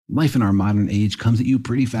Life in our modern age comes at you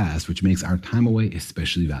pretty fast, which makes our time away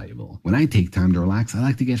especially valuable. When I take time to relax, I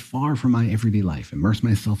like to get far from my everyday life, immerse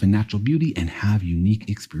myself in natural beauty, and have unique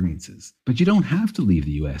experiences. But you don't have to leave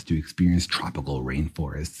the U.S. to experience tropical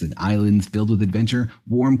rainforests and islands filled with adventure,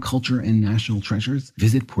 warm culture, and national treasures.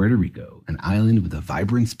 Visit Puerto Rico, an island with a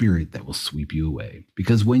vibrant spirit that will sweep you away.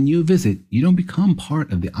 Because when you visit, you don't become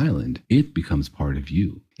part of the island, it becomes part of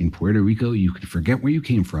you. In Puerto Rico, you can forget where you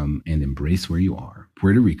came from and embrace where you are.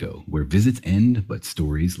 Puerto Rico, where visits end, but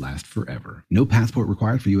stories last forever. No passport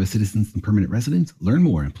required for U.S. citizens and permanent residents. Learn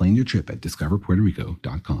more and plan your trip at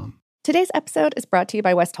discoverpuertorico.com. Today's episode is brought to you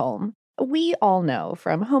by Westholme. We all know,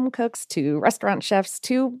 from home cooks to restaurant chefs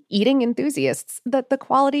to eating enthusiasts, that the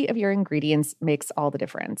quality of your ingredients makes all the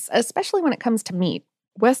difference, especially when it comes to meat.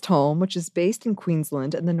 Westholme, which is based in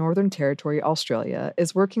Queensland in the Northern Territory, Australia,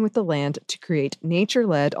 is working with the land to create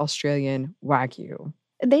nature-led Australian Wagyu.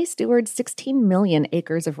 They steward 16 million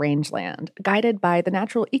acres of rangeland, guided by the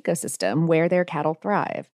natural ecosystem where their cattle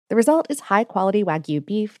thrive. The result is high-quality Wagyu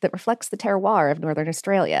beef that reflects the terroir of Northern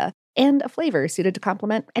Australia and a flavor suited to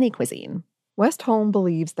complement any cuisine. Westholme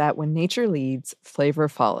believes that when nature leads, flavor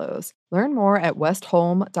follows. Learn more at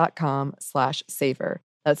westholme.com/savor.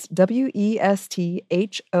 That's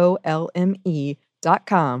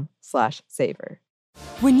WESTHOLME.com/savor.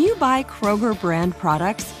 When you buy Kroger brand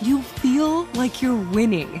products, you feel like you're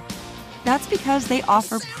winning. That's because they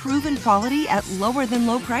offer proven quality at lower than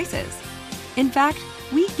low prices. In fact,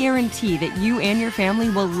 we guarantee that you and your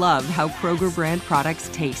family will love how Kroger brand products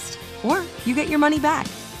taste, or you get your money back.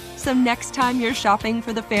 So next time you're shopping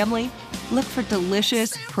for the family, look for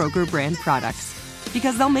delicious Kroger brand products,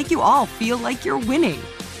 because they'll make you all feel like you're winning.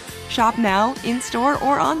 Shop now, in-store,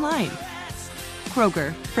 or online.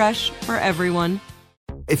 Kroger, fresh for everyone.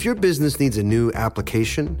 If your business needs a new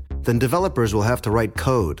application, then developers will have to write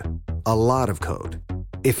code, a lot of code.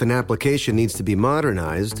 If an application needs to be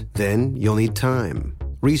modernized, then you'll need time,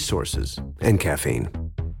 resources, and caffeine.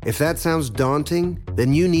 If that sounds daunting,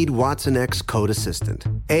 then you need Watson X Code Assistant,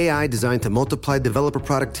 AI designed to multiply developer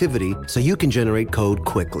productivity so you can generate code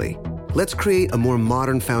quickly. Let's create a more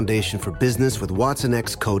modern foundation for business with Watson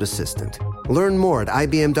X Code Assistant. Learn more at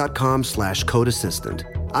ibm.com/code assistant.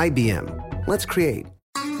 IBM. Let's create.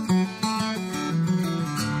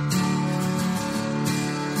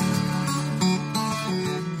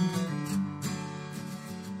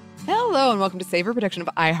 Hello and welcome to Savor, production of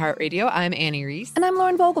iHeartRadio. I'm Annie Reese. And I'm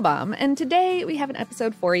Lauren Vogelbaum, and today we have an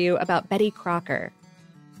episode for you about Betty Crocker.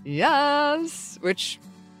 Yes, which,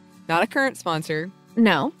 not a current sponsor.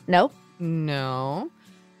 No.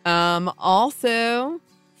 Also,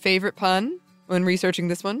 favorite pun when researching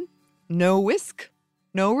this one, no whisk,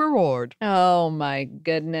 no reward. Oh my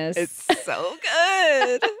goodness. It's so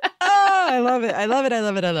good. I love it.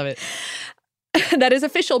 That is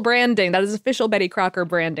official branding. That is official Betty Crocker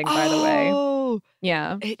branding, by the way. Oh,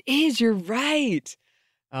 yeah. It is. You're right.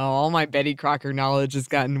 Oh, all my Betty Crocker knowledge has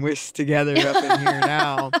gotten whisked together up in here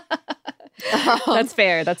now. That's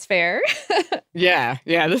fair. Yeah.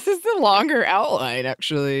 This is the longer outline,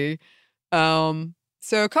 actually. So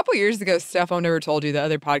a couple years ago, Stuff I've Never Told You, the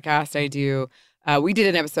other podcast I do, we did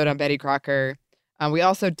an episode on Betty Crocker. We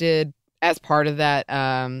also did, as part of that,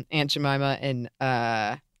 Aunt Jemima and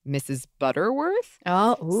Mrs. Butterworth.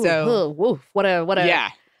 Oh, what a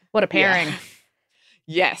pairing. Yeah.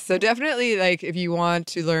 Yes, so definitely, like, if you want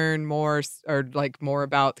to learn more or like more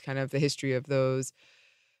about kind of the history of those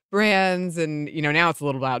brands, and now it's a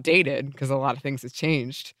little outdated because a lot of things have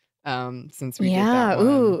changed since we did that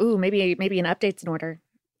one. Maybe an update's in order.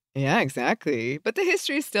 Yeah, exactly. But the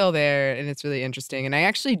history is still there, and it's really interesting. And I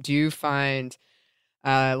actually do find,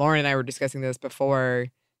 Lauren and I were discussing this before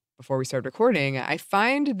we started recording, I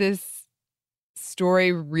find this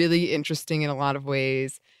story really interesting in a lot of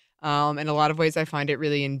ways. In a lot of ways, I find it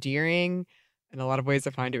really endearing. In a lot of ways,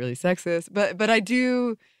 I find it really sexist. But I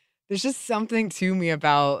do, there's just something to me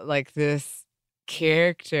about like this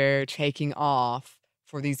character taking off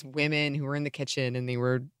for these women who were in the kitchen and they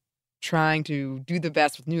were trying to do the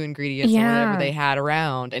best with new ingredients or whatever they had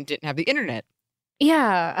around and didn't have the internet.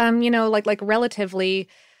 Yeah, like relatively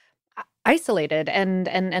isolated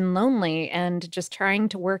and lonely, and just trying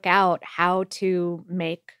to work out how to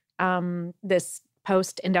make this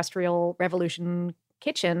post-industrial revolution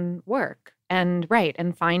kitchen work. And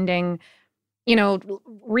finding,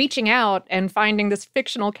 reaching out and finding this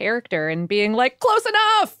fictional character and being like, close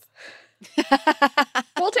enough.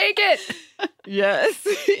 We'll take it. Yes.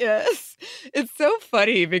 It's so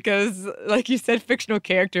funny because, like you said, fictional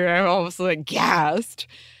character, I almost like gasped.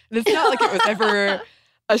 And it's not like it was ever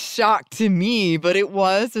a shock to me, but it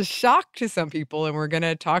was a shock to some people. And we're going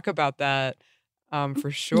to talk about that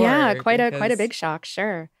for sure. Yeah, quite a because- big shock,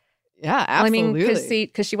 sure. Yeah, Well, I mean, absolutely.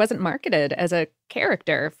 because she wasn't marketed as a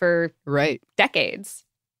character for Right. decades.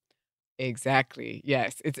 Exactly.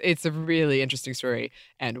 Yes. It's a really interesting story,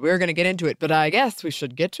 and we're going to get into it, but I guess we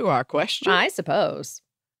should get to our question. I suppose.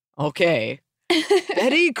 Okay.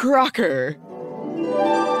 Betty Crocker.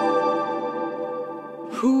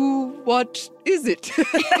 What is it?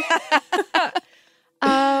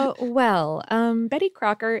 Betty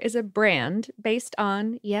Crocker is a brand based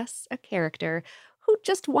on, yes, a character who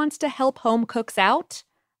just wants to help home cooks out.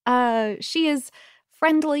 She is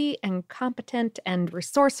friendly and competent and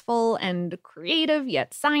resourceful and creative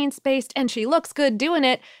yet science-based, and she looks good doing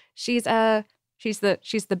it. She's the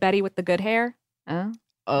Betty with the good hair. Nice.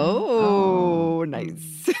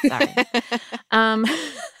 Sorry.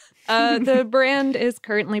 The brand is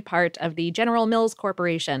currently part of the General Mills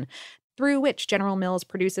Corporation, through which General Mills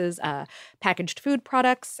produces packaged food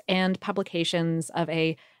products and publications of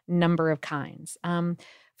a number of kinds.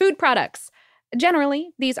 Food products.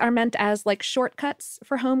 Generally, these are meant as like shortcuts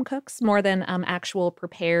for home cooks more than actual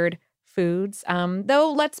prepared foods.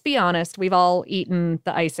 Though, let's be honest, we've all eaten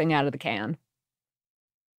the icing out of the can.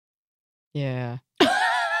 Yeah.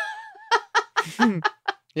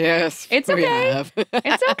 Yes. It's we okay. have.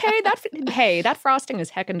 It's okay. That frosting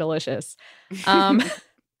is heckin' delicious.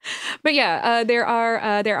 But yeah, there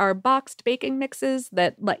are boxed baking mixes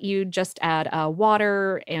that let you just add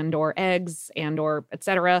water and or eggs and or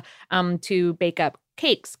etc. To bake up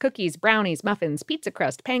cakes, cookies, brownies, muffins, pizza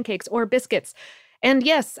crust, pancakes, or biscuits. And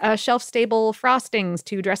yes, shelf-stable frostings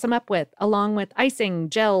to dress them up with, along with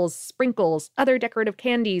icing, gels, sprinkles, other decorative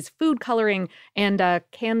candies, food coloring, and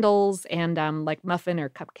candles and like muffin or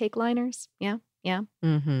cupcake liners. Yeah.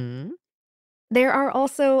 Mm-hmm. There are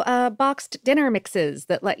also boxed dinner mixes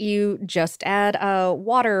that let you just add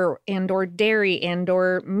water and or dairy and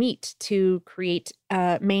or meat to create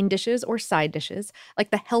main dishes or side dishes, like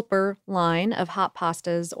the Helper line of hot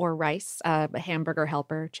pastas or rice, a hamburger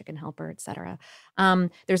helper, chicken helper, etc.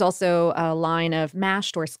 There's also a line of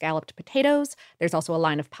mashed or scalloped potatoes. There's also a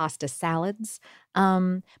line of pasta salads.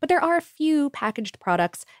 But there are a few packaged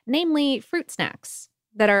products, namely fruit snacks,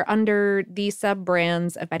 that are under the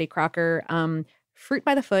sub-brands of Betty Crocker, Fruit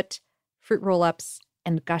by the Foot, Fruit Roll-Ups,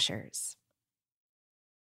 and Gushers.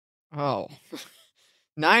 Oh,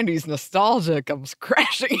 90s nostalgia comes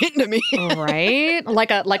crashing into me. Right?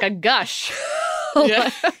 Like a gush.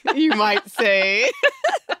 Yeah, you might say.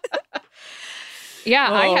 Yeah,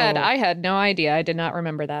 Oh. I had no idea. I did not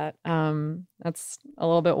remember that. That's a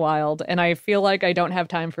little bit wild. And I feel like I don't have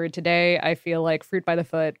time for it today. I feel like Fruit by the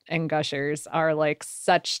Foot and Gushers are like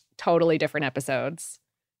such totally different episodes.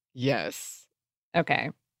 Yes.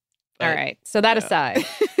 Okay. But- All right. So that yeah. aside,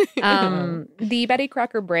 the Betty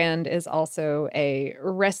Crocker brand is also a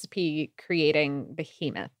recipe creating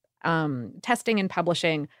behemoth, testing and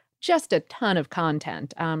publishing just a ton of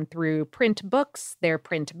content through print books, their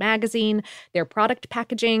print magazine, their product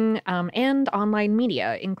packaging, and online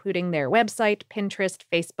media, including their website, Pinterest,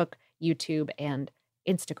 Facebook, YouTube, and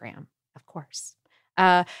Instagram, of course.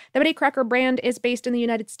 The Betty Crocker brand is based in the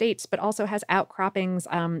United States, but also has outcroppings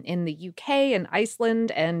in the UK and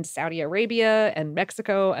Iceland and Saudi Arabia and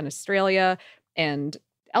Mexico and Australia and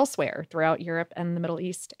elsewhere throughout Europe and the Middle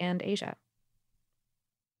East and Asia.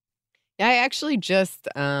 Yeah, I actually just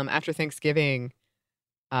after Thanksgiving,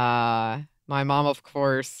 my mom, of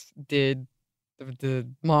course, did the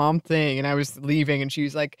mom thing, and I was leaving, and she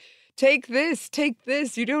was like, take this.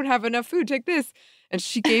 You don't have enough food. Take this. And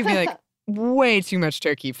she gave me like way too much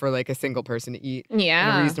turkey for like a single person to eat in a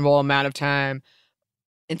Yeah. reasonable amount of time.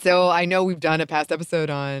 And so I know we've done a past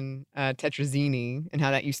episode on tetrazzini and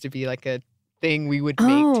how that used to be like a thing we would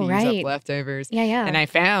make Oh, to use right. up leftovers. Yeah. And I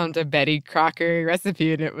found a Betty Crocker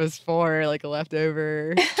recipe, and it was for like a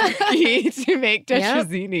leftover turkey to make Yep.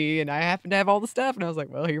 tetrazzini. And I happened to have all the stuff, and I was like,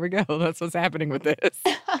 well, here we go. That's what's happening with this.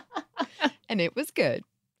 And it was good.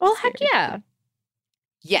 Well, It's heck very yeah. good.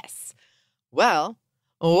 Yes. Well,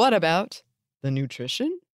 what about the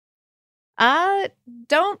nutrition?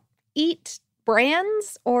 Don't eat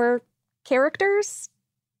brands or characters,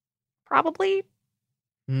 probably.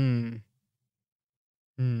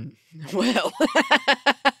 Well,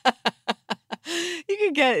 you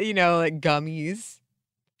could get, like gummies,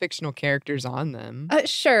 fictional characters on them.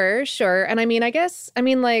 Sure. And I mean,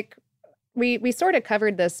 like we sort of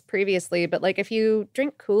covered this previously, but like if you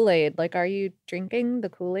drink Kool-Aid, like are you drinking the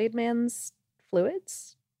Kool-Aid man's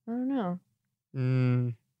fluids? I don't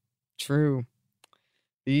know. True.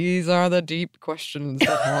 These are the deep questions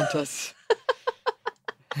that haunt us.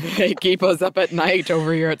 They keep us up at night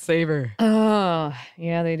over here at Savor. Oh,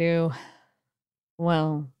 yeah, they do.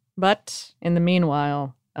 Well, But in the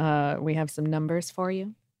meanwhile, we have some numbers for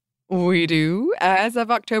you. We do. As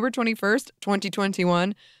of October 21st,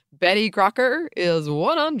 2021, Betty Crocker is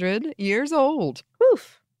 100 years old.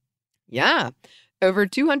 Woof. Yeah. Over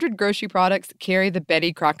 200 grocery products carry the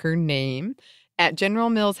Betty Crocker name. At General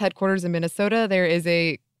Mills headquarters in Minnesota, there is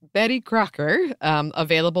a Betty Crocker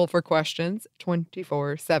available for questions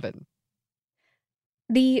 24/7.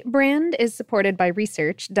 The brand is supported by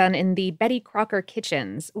research done in the Betty Crocker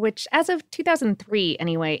kitchens, which, as of 2003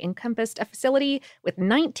 anyway, encompassed a facility with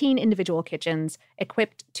 19 individual kitchens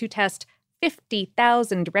equipped to test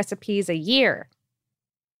 50,000 recipes a year.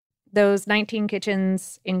 Those 19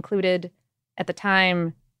 kitchens included, at the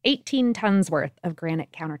time, 18 tons worth of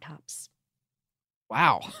granite countertops.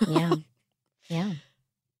 Wow. Yeah. Yeah.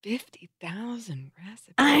 50,000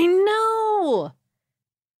 recipes. I know.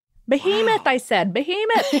 Behemoth, Wow. I said.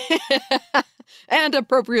 Behemoth. And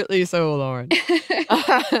appropriately so, Lauren.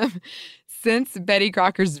 Since Betty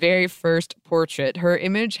Crocker's very first portrait, her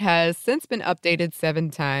image has since been updated 7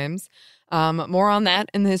 times. More on that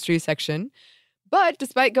in the history section. But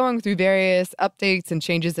despite going through various updates and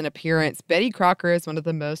changes in appearance, Betty Crocker is one of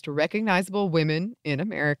the most recognizable women in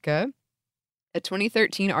America. A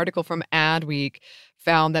 2013 article from Adweek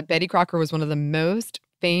found that Betty Crocker was one of the most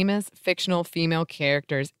famous fictional female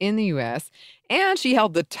characters in the U.S., and she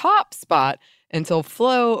held the top spot until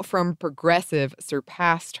Flo from Progressive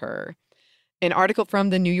surpassed her. An article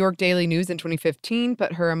from the New York Daily News in 2015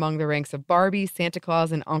 put her among the ranks of Barbie, Santa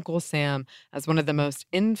Claus, and Uncle Sam as one of the most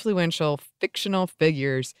influential fictional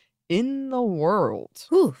figures in the world.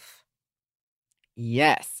 Oof.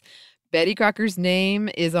 Yes. Betty Crocker's name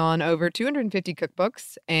is on over 250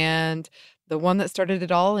 cookbooks, and the one that started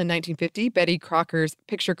it all in 1950, Betty Crocker's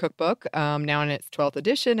Picture Cookbook, now in its 12th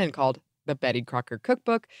edition and called The Betty Crocker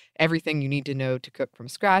Cookbook, Everything You Need to Know to Cook from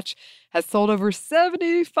Scratch, has sold over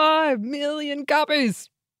 75 million copies.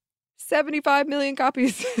 75 million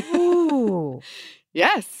copies. Ooh.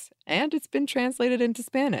 Yes, and it's been translated into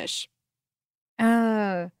Spanish.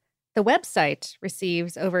 The website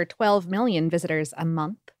receives over 12 million visitors a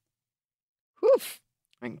month. Whew.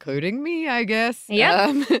 Including me, I guess.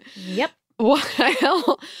 Yep. Yep.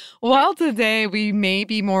 While today we may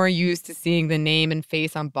be more used to seeing the name and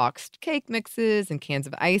face on boxed cake mixes and cans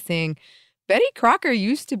of icing, Betty Crocker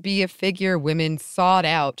used to be a figure women sought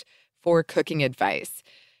out for cooking advice.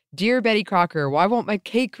 Dear Betty Crocker, why won't my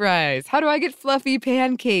cake rise? How do I get fluffy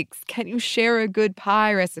pancakes? Can you share a good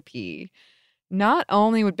pie recipe? Not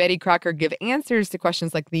only would Betty Crocker give answers to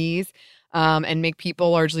questions like these and make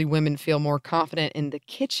people, largely women, feel more confident in the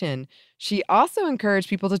kitchen, she also encouraged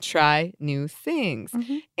people to try new things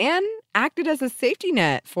and acted as a safety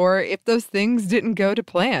net for if those things didn't go to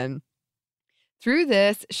plan. Through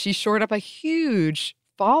this, she shored up a huge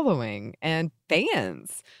following and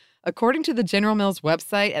fans. According to the General Mills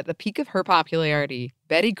website, at the peak of her popularity,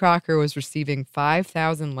 Betty Crocker was receiving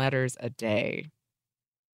 5,000 letters a day.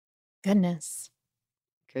 Goodness.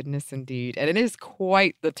 Goodness indeed. And it is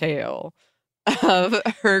quite the tale of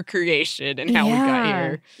her creation and how we got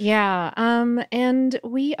here. Yeah. And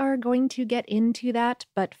we are going to get into that.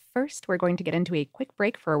 But first, we're going to get into a quick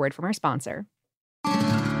break for a word from our sponsor.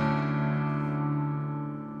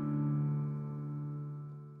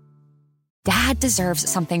 Dad deserves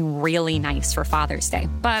something really nice for Father's Day,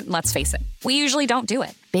 but let's face it, we usually don't do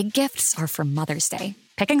it. Big gifts are for Mother's Day.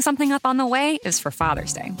 Picking something up on the way is for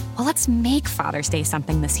Father's Day. Well, let's make Father's Day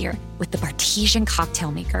something this year with the Bartesian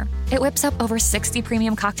Cocktail Maker. It whips up over 60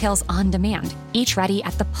 premium cocktails on demand, each ready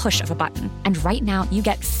at the push of a button. And right now, you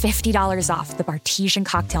get $50 off the Bartesian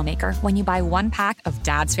Cocktail Maker when you buy 1 pack of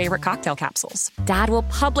Dad's favorite cocktail capsules. Dad will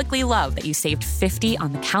publicly love that you saved $50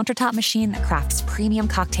 on the countertop machine that crafts premium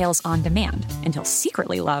cocktails on demand. And he'll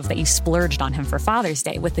secretly love that you splurged on him for Father's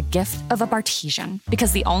Day with the gift of a Bartesian.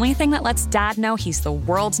 Because the only thing that lets Dad know he's the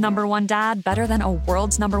world's #1 dad better than a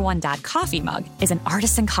world's #1 dad coffee mug is an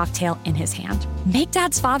artisan cocktail in his hand. Make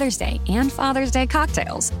Dad's Father's Day and Father's Day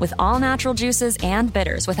cocktails with all natural juices and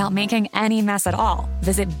bitters without making any mess at all.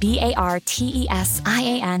 Visit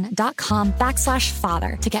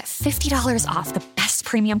BARTESIAN.com/father to get $50 off the best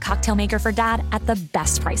premium cocktail maker for Dad at the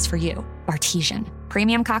best price for you. Bartesian.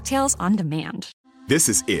 Premium cocktails on demand. This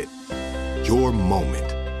is it. Your moment.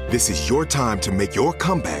 This is your time to make your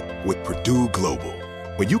comeback with Purdue Global.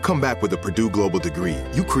 When you come back with a Purdue Global degree,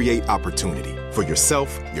 you create opportunity for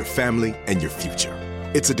yourself, your family, and your future.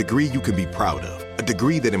 It's a degree you can be proud of, a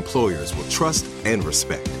degree that employers will trust and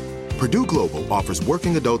respect. Purdue Global offers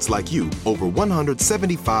working adults like you over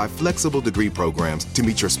 175 flexible degree programs to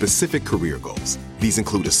meet your specific career goals. These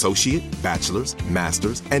include associate, bachelor's,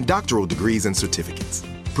 master's, and doctoral degrees and certificates.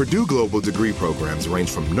 Purdue Global degree programs range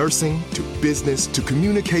from nursing to business to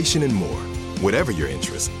communication and more. Whatever your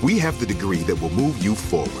interest, we have the degree that will move you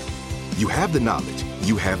forward. You have the knowledge,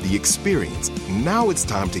 you have the experience. Now it's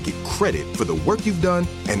time to get credit for the work you've done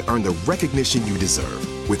and earn the recognition you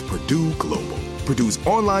deserve with Purdue Global, Purdue's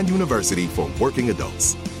online university for working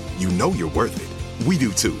adults. You know you're worth it. We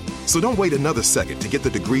do too. So don't wait another second to get the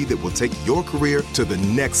degree that will take your career to the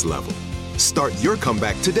next level. Start your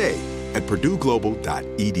comeback today at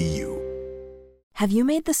purdueglobal.edu. Have you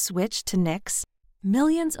made the switch to Knix?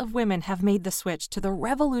 Millions of women have made the switch to the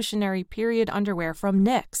revolutionary period underwear from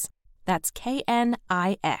Knix. That's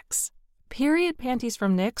Knix. Period panties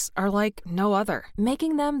from Knix are like no other,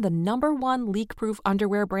 making them the #1 leak-proof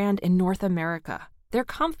underwear brand in North America. They're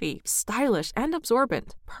comfy, stylish, and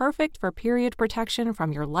absorbent, perfect for period protection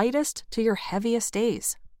from your lightest to your heaviest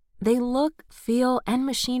days. They look, feel, and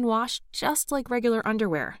machine wash just like regular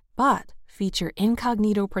underwear, but feature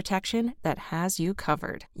incognito protection that has you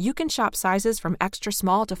covered. You can shop sizes from extra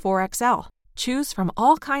small to 4XL. Choose from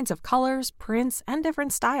all kinds of colors, prints, and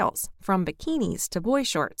different styles, from bikinis to boy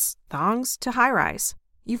shorts, thongs to high-rise.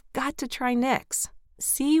 You've got to try Knix.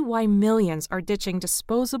 See why millions are ditching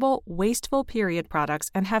disposable, wasteful period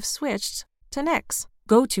products and have switched to Knix.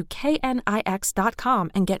 Go to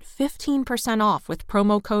knix.com and get 15% off with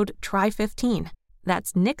promo code TRY15.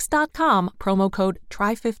 That's knix.com, promo code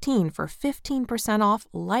TRY15 for 15% off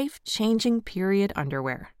life-changing period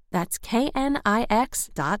underwear. That's knix.com.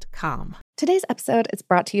 Today's episode is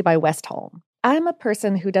brought to you by Westholme. I'm a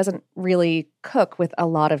person who doesn't really cook with a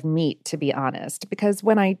lot of meat, to be honest, because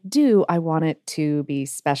when I do, I want it to be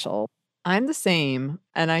special. I'm the same,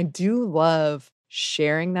 and I do love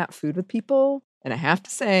sharing that food with people. And I have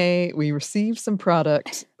to say, we received some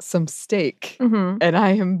product, some steak, and I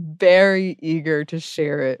am very eager to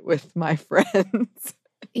share it with my friends.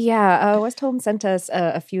 Yeah, Westholme sent us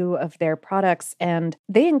a few of their products, and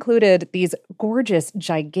they included these gorgeous,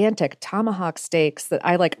 gigantic tomahawk steaks that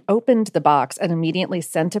I opened the box and immediately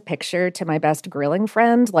sent a picture to my best grilling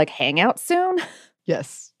friend, hang out soon.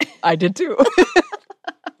 Yes, I did too.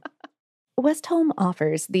 Westholme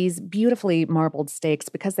offers these beautifully marbled steaks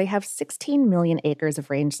because they have 16 million acres of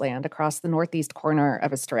rangeland across the northeast corner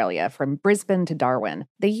of Australia, from Brisbane to Darwin.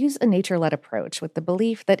 They use a nature-led approach with the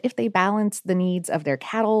belief that if they balance the needs of their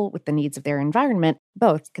cattle with the needs of their environment,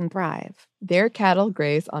 both can thrive. Their cattle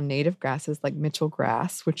graze on native grasses like Mitchell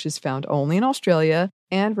grass, which is found only in Australia,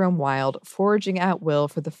 and roam wild, foraging at will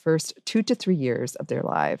for the first 2 to 3 years of their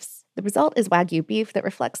lives. The result is Wagyu beef that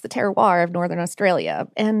reflects the terroir of Northern Australia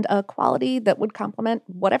and a quality that would complement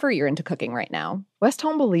whatever you're into cooking right now.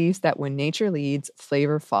 Westholme believes that when nature leads,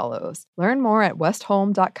 flavor follows. Learn more at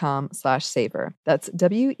westholme.com/savor. That's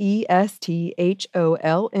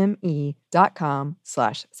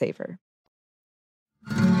WESTHOLME.com/savor.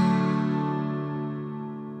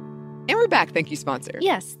 And we're back. Thank you, sponsor.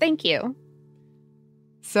 Yes, thank you.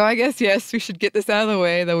 So I guess, yes, we should get this out of the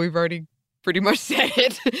way, though we've already pretty much said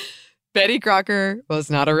it. Betty Crocker was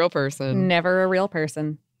not a real person. Never a real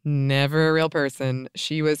person. Never a real person.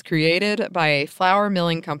 She was created by a flour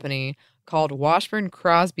milling company called Washburn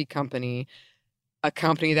Crosby Company, a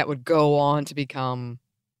company that would go on to become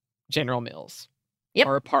General Mills. Yep.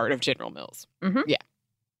 Or a part of General Mills. Mm-hmm. Yeah.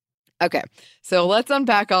 Okay, so let's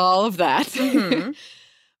unpack all of that. Mm-hmm.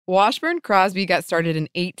 Washburn Crosby got started in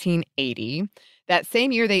 1880. That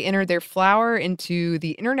same year, they entered their flour into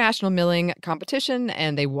the International Milling Competition,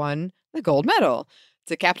 and they won the gold medal.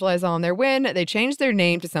 To capitalize on their win, they changed their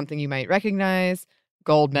name to something you might recognize,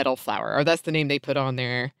 Gold Medal Flour, or that's the name they put on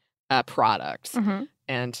their products. Mm-hmm.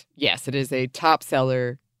 And yes, it is a top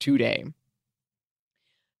seller today.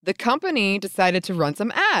 The company decided to run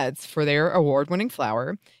some ads for their award-winning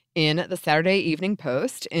flour in the Saturday Evening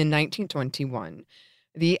Post in 1921.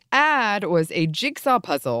 The ad was a jigsaw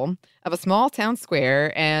puzzle of a small town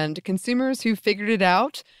square, and consumers who figured it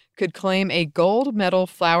out could claim a gold medal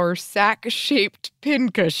flour sack-shaped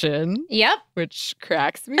pincushion. Yep. Which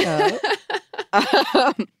cracks me up.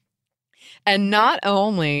 And not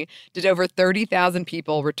only did over 30,000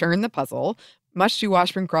 people return the puzzle, much to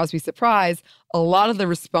Washburn Crosby's surprise, a lot of the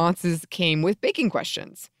responses came with baking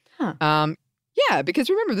questions. Huh. Yeah, because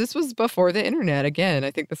remember, this was before the internet. Again,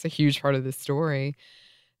 I think that's a huge part of this story.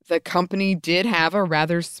 The company did have a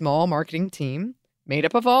rather small marketing team made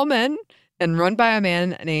up of all men and run by a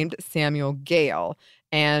man named Samuel Gale.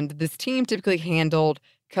 And this team typically handled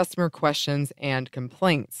customer questions and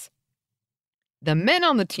complaints. The men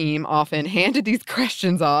on the team often handed these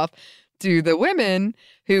questions off to the women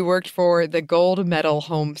who worked for the Gold Medal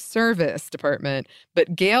Home Service Department,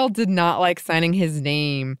 but Gale did not like signing his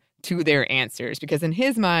name to their answers because in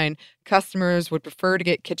his mind, customers would prefer to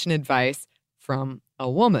get kitchen advice from a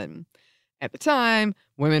woman. At the time,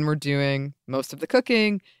 women were doing most of the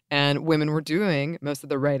cooking and women were doing most of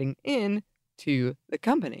the writing in to the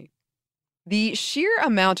company. The sheer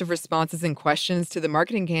amount of responses and questions to the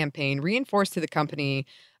marketing campaign reinforced to the company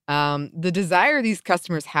the desire these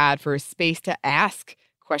customers had for a space to ask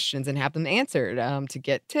questions and have them answered, to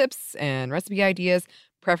get tips and recipe ideas,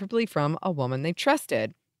 preferably from a woman they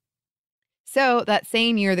trusted. So that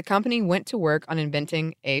same year, the company went to work on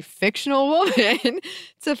inventing a fictional woman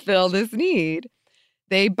to fill this need.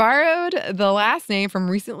 They borrowed the last name from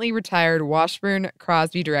recently retired Washburn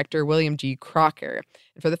Crosby director William G. Crocker.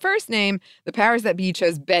 And for the first name, the powers that be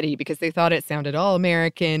chose Betty because they thought it sounded all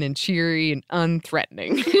American and cheery and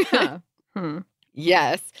unthreatening.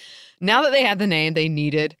 Yes. Now that they had the name, they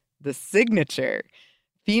needed the signature.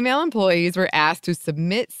 Female employees were asked to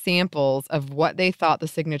submit samples of what they thought the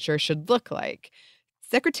signature should look like.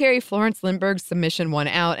 Secretary Florence Lindbergh's submission won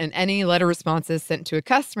out, and any letter responses sent to a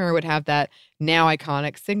customer would have that now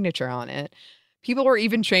iconic signature on it. People were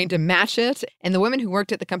even trained to match it, and the women who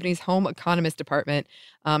worked at the company's home economist department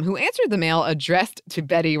who answered the mail addressed to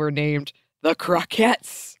Betty were named the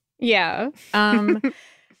Croquettes. Yeah.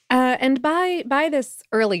 And by this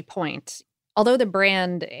early point, although the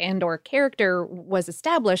brand and or character was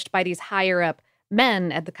established by these higher up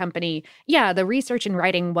men at the company, the research and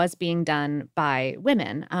writing was being done by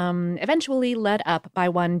women, eventually led up by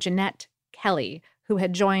one Jeanette Kelly, who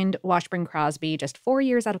had joined Washburn Crosby just 4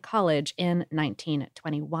 years out of college in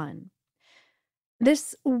 1921.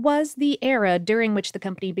 This was the era during which the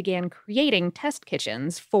company began creating test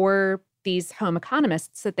kitchens for these home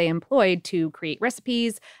economists that they employed to create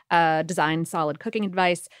recipes, design solid cooking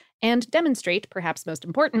advice, and demonstrate, perhaps most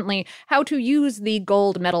importantly, how to use the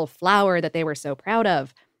gold medal flour that they were so proud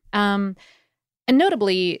of. And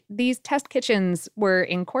notably, these test kitchens were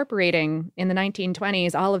incorporating, in the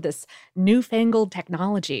 1920s, all of this newfangled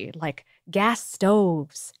technology, like gas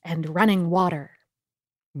stoves and running water.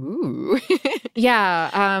 Ooh.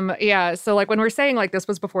 Yeah. So, like, when we're saying, like, this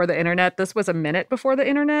was before the internet, this was a minute before the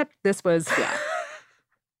internet. This was...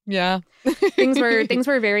 Yeah. things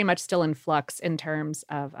were very much still in flux in terms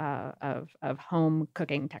of home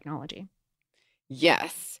cooking technology.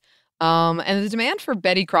 Yes. And the demand for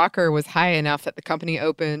Betty Crocker was high enough that the company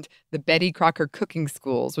opened the Betty Crocker Cooking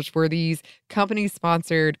Schools, which were these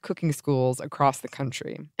company-sponsored cooking schools across the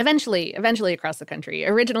country. Eventually across the country.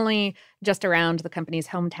 Originally just around the company's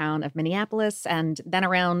hometown of Minneapolis, and then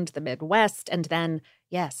around the Midwest, and then,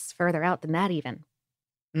 yes, further out than that even.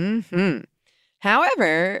 Mm-hmm.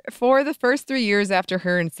 However, for the first 3 years after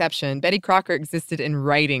her inception, Betty Crocker existed in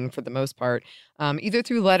writing for the most part, either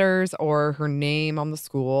through letters or her name on the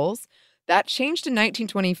schools. That changed in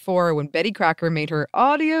 1924 when Betty Crocker made her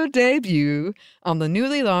audio debut on the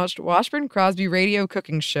newly launched Washburn Crosby radio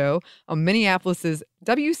cooking show on Minneapolis's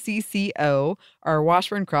WCCO, our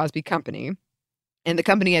Washburn Crosby company. And the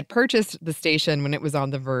company had purchased the station when it was on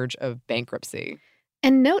the verge of bankruptcy.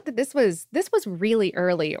 And note that this was really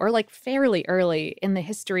early, or like fairly early in the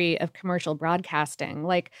history of commercial broadcasting.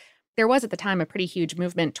 Like, there was at the time a pretty huge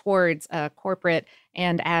movement towards corporate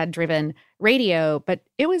and ad-driven radio, but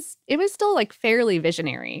it was still like fairly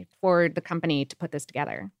visionary for the company to put this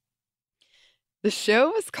together. The show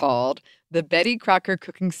was called the Betty Crocker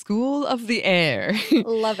Cooking School of the Air.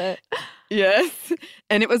 Love it. Yes.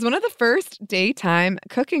 And it was one of the first daytime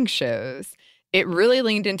cooking shows. It really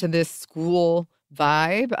leaned into this school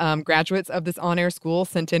vibe. Graduates of this on-air school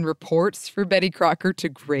sent in reports for Betty Crocker to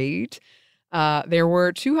grade. There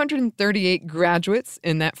were 238 graduates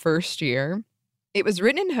in that first year. It was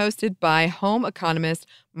written and hosted by home economist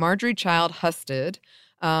Marjorie Child Husted.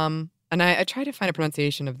 And I tried to find a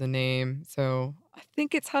pronunciation of the name, so I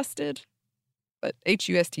think it's Husted, but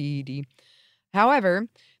Husted. However,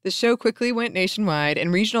 the show quickly went nationwide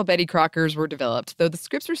and regional Betty Crockers were developed, though the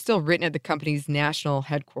scripts were still written at the company's national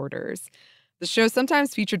headquarters. The show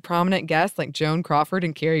sometimes featured prominent guests like Joan Crawford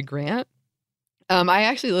and Cary Grant. I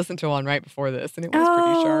actually listened to one right before this, and it was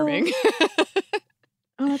pretty charming.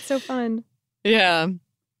 Oh, that's so fun. Yeah.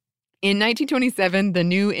 In 1927, the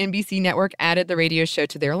new NBC network added the radio show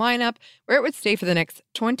to their lineup, where it would stay for the next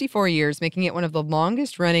 24 years, making it one of the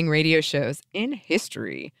longest-running radio shows in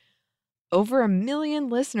history. Over 1 million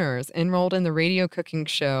listeners enrolled in the radio cooking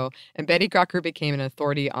show, and Betty Crocker became an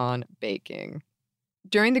authority on baking.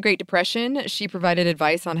 During the Great Depression, she provided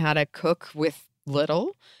advice on how to cook with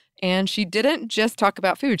little, And she didn't just talk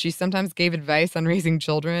about food. She sometimes gave advice on raising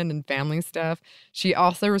children and family stuff. She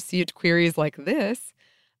also received queries like this.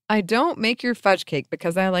 I don't make your fudge cake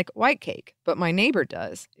because I like white cake, but my neighbor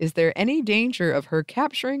does. Is there any danger of her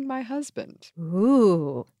capturing my husband?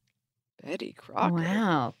 Ooh. Betty Crocker.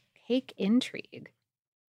 Wow. Cake intrigue.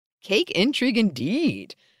 Cake intrigue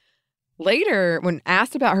indeed. Later, when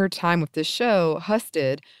asked about her time with the show,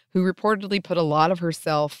 Husted, who reportedly put a lot of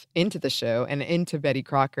herself into the show and into Betty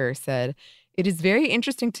Crocker, said, "It is very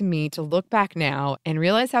interesting to me to look back now and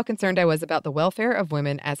realize how concerned I was about the welfare of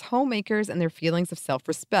women as homemakers and their feelings of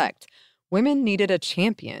self-respect. Women needed a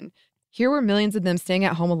champion. Here were millions of them staying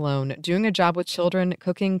at home alone, doing a job with children,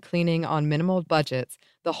 cooking, cleaning on minimal budgets,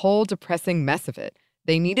 the whole depressing mess of it.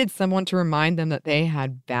 They needed someone to remind them that they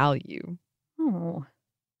had value." Oh.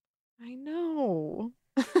 I know.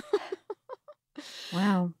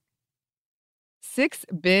 Wow. 6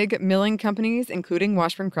 big milling companies, including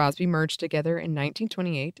Washburn Crosby, merged together in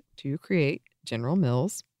 1928 to create General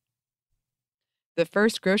Mills. The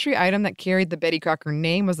first grocery item that carried the Betty Crocker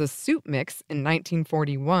name was a soup mix in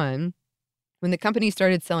 1941. When the company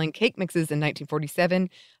started selling cake mixes in 1947,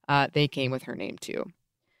 they came with her name too.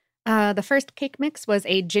 The first cake mix was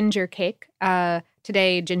a ginger cake,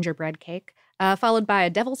 today gingerbread cake, followed by a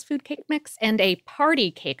devil's food cake mix and a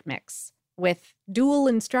party cake mix with dual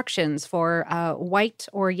instructions for white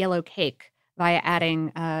or yellow cake via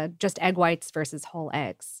adding just egg whites versus whole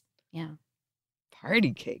eggs. Yeah.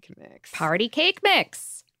 Party cake mix. Party cake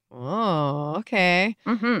mix. Oh, okay.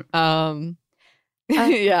 Mm-hmm.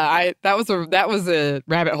 Yeah, that was a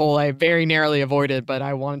rabbit hole I very narrowly avoided, but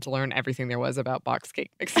I wanted to learn everything there was about box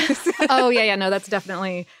cake mixes. Oh yeah, no, that's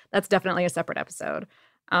definitely a separate episode.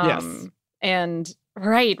 Yes. And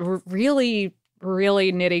right, really,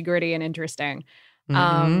 really nitty gritty and interesting.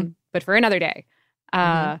 But for another day.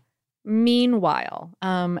 Meanwhile,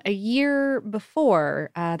 a year before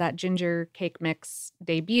that ginger cake mix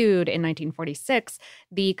debuted in 1946,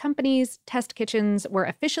 the company's test kitchens were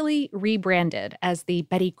officially rebranded as the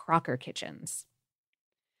Betty Crocker Kitchens.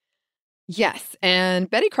 Yes, and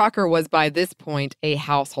Betty Crocker was by this point a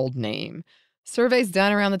household name. Surveys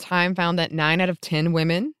done around the time found that 9 out of 10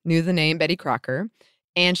 women knew the name Betty Crocker,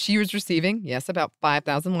 and she was receiving, yes, about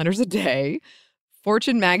 5,000 letters a day.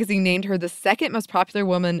 Fortune magazine named her the second most popular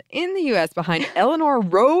woman in the U.S. behind Eleanor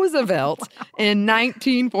Roosevelt in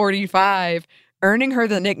 1945, earning her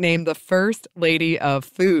the nickname the First Lady of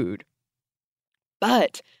Food.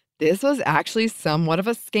 But this was actually somewhat of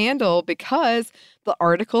a scandal because the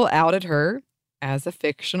article outed her as a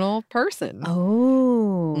fictional person.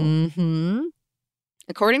 Oh.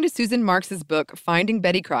 According to Susan Marks's book, Finding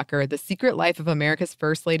Betty Crocker, The Secret Life of America's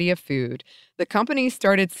First Lady of Food, the company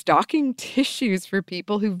started stocking tissues for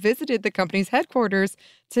people who visited the company's headquarters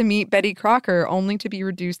to meet Betty Crocker, only to be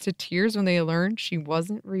reduced to tears when they learned she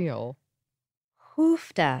wasn't real.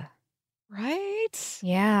 Hoofda. Right?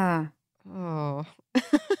 Yeah. Oh.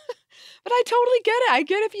 But I totally get it. I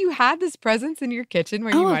get if you had this presence in your kitchen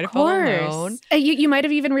where you might have felt alone. You might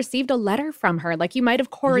have even received a letter from her. Like you might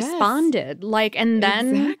have corresponded. Yes. Like, and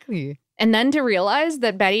then to realize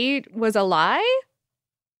that Betty was a lie.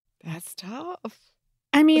 That's tough.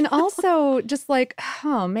 I mean, also just like,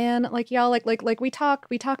 oh man, like y'all, like we talk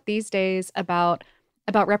these days about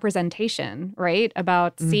representation, right?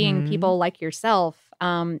 About seeing people like yourself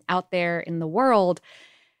out there in the world.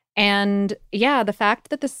 And yeah, the fact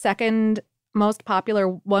that the second most popular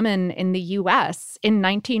woman in the U.S. in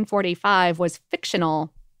 1945 was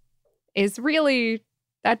fictional is really,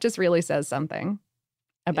 that just really says something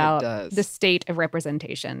about the state of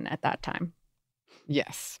representation at that time.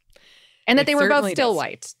 Yes. And that they were both still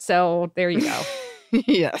white. So there you go.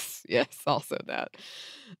 Yes, also that.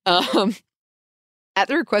 At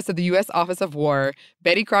the request of the U.S. Office of War,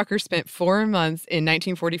 Betty Crocker spent 4 months in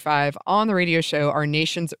 1945 on the radio show Our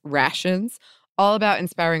Nation's Rations, all about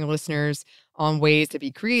inspiring listeners on ways to be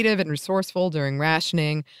creative and resourceful during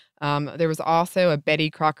rationing. There was also a Betty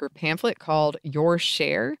Crocker pamphlet called Your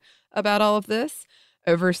Share about all of this.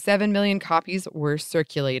 Over 7 million copies were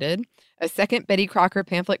circulated. A second Betty Crocker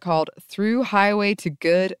pamphlet called Through Highway to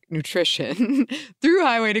Good Nutrition. Through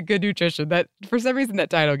Highway to Good Nutrition. That, for some reason,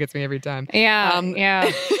 that title gets me every time.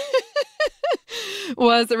 Yeah.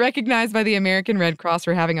 Was recognized by the American Red Cross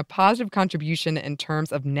for having a positive contribution in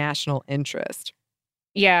terms of national interest.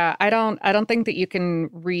 Yeah, I don't think that you can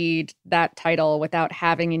read that title without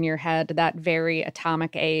having in your head that very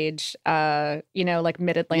Atomic Age, like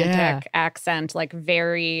mid-Atlantic accent, like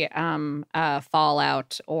very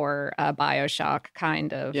Fallout or BioShock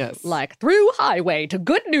kind of, like through highway to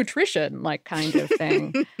good nutrition, like kind of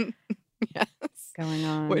thing. Yes, going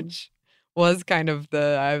on. was kind of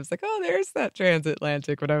I was like, oh, there's that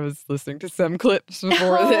transatlantic when I was listening to some clips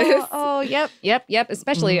before this. Oh, yep.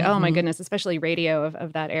 Especially, oh my goodness, especially radio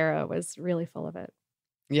of that era was really full of it.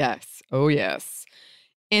 Yes. Oh, yes.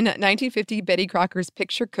 In 1950, Betty Crocker's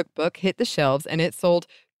picture cookbook hit the shelves and it sold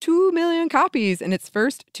 2 million copies in its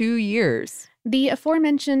first 2 years. The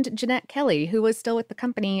aforementioned Jeanette Kelly, who was still with the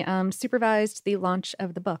company, supervised the launch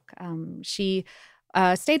of the book. She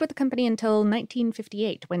stayed with the company until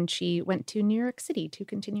 1958 when she went to New York City to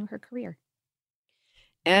continue her career.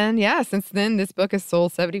 And yeah, since then, this book has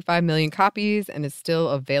sold 75 million copies and is still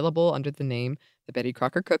available under the name The Betty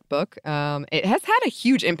Crocker Cookbook. It has had a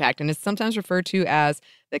huge impact and is sometimes referred to as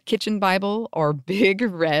the Kitchen Bible or Big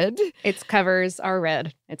Red. Its covers are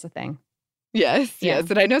red. It's a thing. Yes.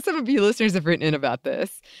 And I know some of you listeners have written in about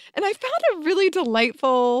this. And I found a really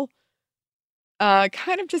delightful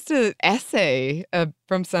kind of just an essay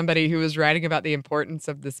from somebody who was writing about the importance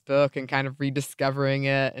of this book and kind of rediscovering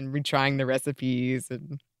it and retrying the recipes.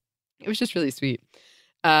 And it was just really sweet.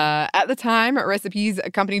 At the time, recipes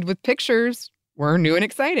accompanied with pictures were new and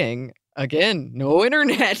exciting. Again, no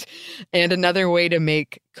internet, and another way to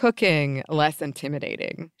make cooking less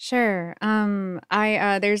intimidating. Sure.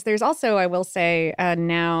 There's also, I will say,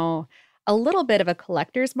 now a little bit of a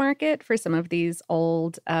collector's market for some of these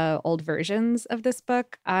old versions of this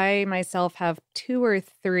book. I myself have 2 or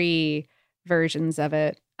 3 versions of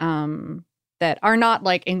it that are not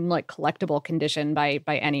like in like collectible condition by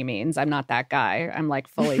any means. I'm not that guy. I'm like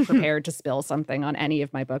fully prepared to spill something on any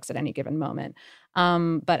of my books at any given moment.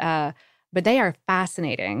 But they are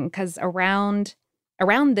fascinating because around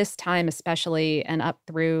this time especially and up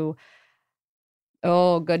through,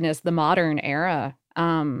 oh goodness, the modern era,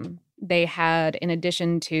 they had, in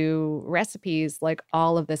addition to recipes, like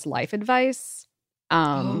all of this life advice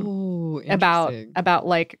about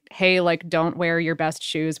like, hey, like don't wear your best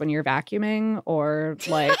shoes when you're vacuuming, or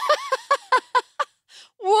like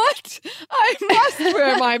what? I must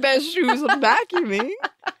wear my best shoes when vacuuming.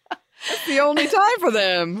 That's the only time for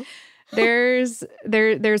them. There's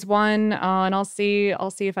one on, I'll see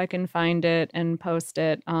if I can find it and post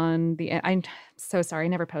it on the, I'm so sorry, I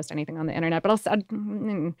never post anything on the internet, but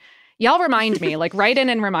y'all remind me, like write in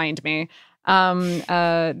and remind me.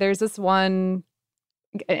 There's this one,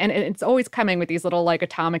 and it's always coming with these little like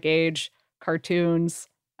Atomic Age cartoons.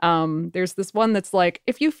 There's this one that's like,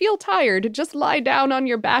 if you feel tired, just lie down on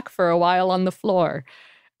your back for a while on the floor.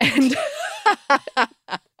 And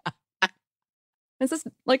it's this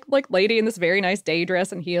like lady in this very nice day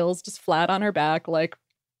dress and heels, just flat on her back, like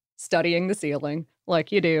studying the ceiling,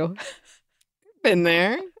 like you do. Been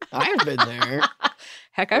there. I've been there.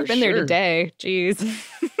 Heck, I've been there today. Jeez.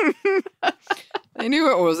 I knew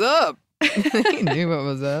what was up. I knew what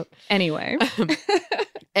was up. Anyway.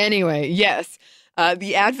 Anyway, yes.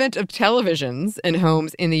 The advent of televisions in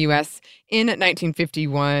homes in the U.S. in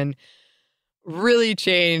 1951 really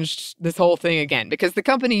changed this whole thing again, because the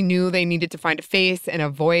company knew they needed to find a face and a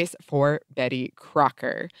voice for Betty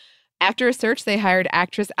Crocker. After a search, they hired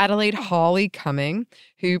actress Adelaide Hawley Cumming,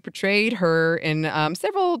 who portrayed her in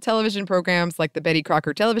several television programs like The Betty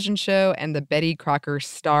Crocker Television Show and The Betty Crocker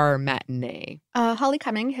Star Matinee. Hawley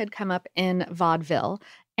Cumming had come up in vaudeville.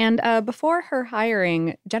 And before her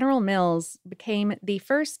hiring, General Mills became the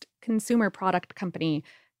first consumer product company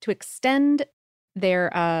to extend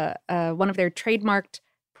their one of their trademarked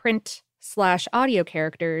print/audio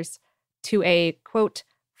characters to a, quote,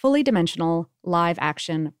 fully dimensional live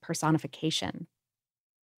action personification.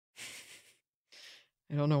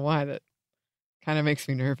 I don't know why that kind of makes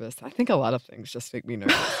me nervous. I think a lot of things just make me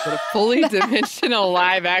nervous. But a fully dimensional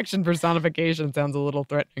live action personification sounds a little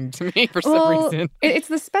threatening to me for some reason. It's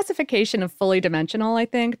the specification of fully dimensional, I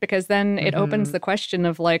think, because then it opens the question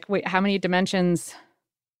of like, wait, how many dimensions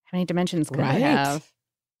could I have?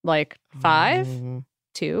 Like 5?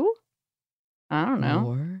 2? I don't know.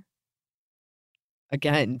 4?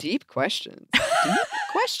 Again, deep questions. Deep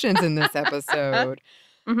questions in this episode.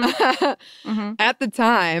 At the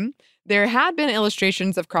time, there had been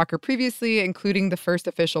illustrations of Crocker previously, including the first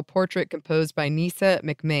official portrait composed by Nisa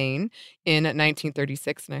McMain in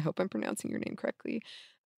 1936, and I hope I'm pronouncing your name correctly.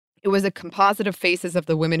 It was a composite of faces of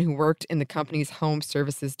the women who worked in the company's home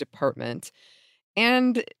services department.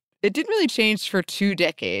 And it didn't really change for 2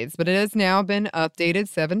 decades, but it has now been updated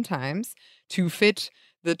 7 times to fit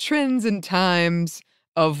the trends and times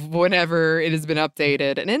of whenever it has been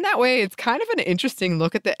updated. And in that way, it's kind of an interesting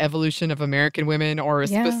look at the evolution of American women, or a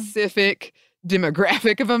specific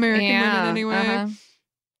demographic of American women anyway.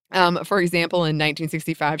 For example, in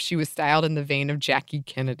 1965, she was styled in the vein of Jackie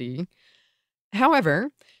Kennedy.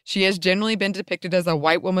 However, she has generally been depicted as a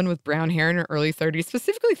white woman with brown hair in her early 30s,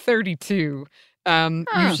 specifically 32,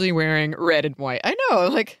 usually wearing red and white. I know,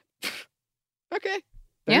 like, okay.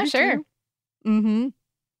 32. Yeah, sure. Mm-hmm.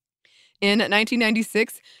 In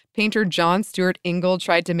 1996, painter John Stuart Ingold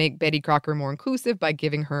tried to make Betty Crocker more inclusive by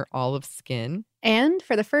giving her olive skin. And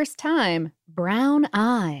for the first time, brown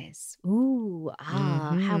eyes. Ooh,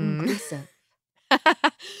 how inclusive.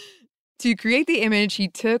 To create the image, he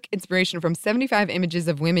took inspiration from 75 images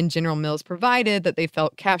of women General Mills provided that they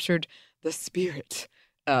felt captured the spirit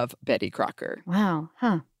of Betty Crocker. Wow,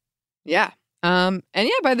 huh. Yeah. And yeah,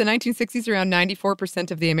 by the 1960s, around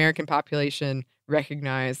 94% of the American population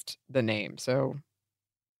recognized the name. So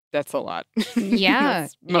that's a lot. Yeah.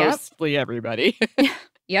 That's mostly everybody.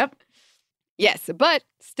 Yep. Yes, but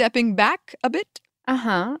stepping back a bit.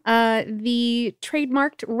 The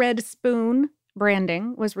trademarked red spoon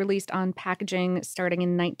branding was released on packaging starting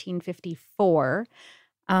in 1954.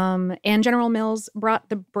 And General Mills brought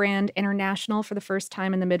the brand international for the first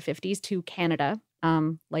time in the mid-50s to Canada,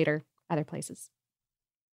 later other places.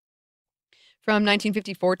 From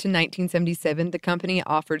 1954 to 1977, the company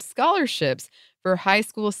offered scholarships for high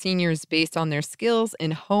school seniors based on their skills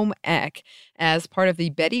in home ec as part of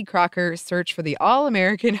the Betty Crocker Search for the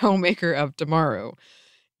All-American Homemaker of Tomorrow.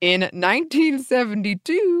 In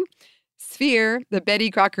 1972, Sphere, the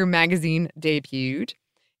Betty Crocker magazine, debuted.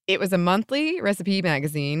 It was a monthly recipe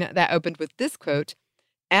magazine that opened with this quote,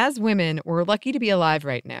 "As women, we're lucky to be alive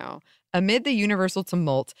right now. Amid the universal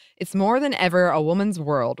tumult, it's more than ever a woman's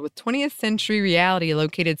world, with 20th century reality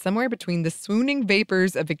located somewhere between the swooning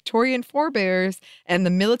vapors of Victorian forebears and the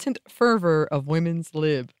militant fervor of women's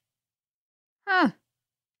lib." Huh.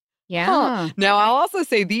 Yeah. Huh. Now, I'll also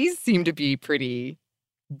say these seem to be pretty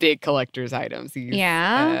big collector's items, these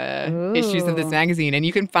issues of this magazine. And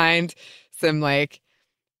you can find some, like,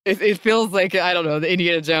 it feels like, I don't know, the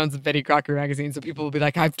Indiana Jones and Betty Crocker magazine. So people will be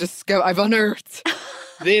like, I've unearthed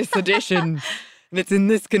this edition and it's in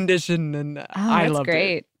this condition. And I love it. That's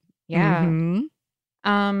great. Yeah.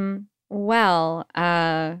 Mm-hmm. Well,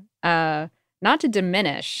 not to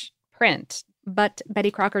diminish print, but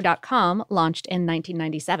BettyCrocker.com launched in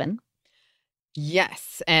 1997.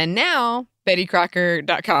 Yes. And now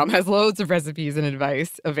BettyCrocker.com has loads of recipes and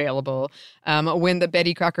advice available. When the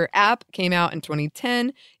Betty Crocker app came out in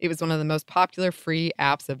 2010, it was one of the most popular free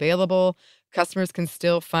apps available. Customers can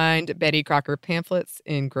still find Betty Crocker pamphlets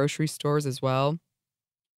in grocery stores as well.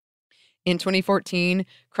 In 2014,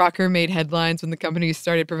 Crocker made headlines when the company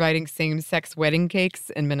started providing same-sex wedding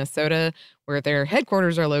cakes in Minnesota, where their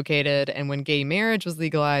headquarters are located. And when gay marriage was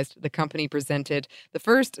legalized, the company presented the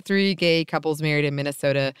first 3 gay couples married in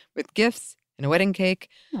Minnesota with gifts and a wedding cake.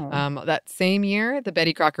 That same year, the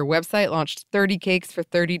Betty Crocker website launched 30 cakes for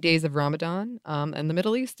 30 days of Ramadan, and the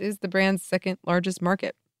Middle East is the brand's second largest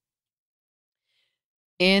market.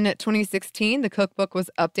 In 2016, the cookbook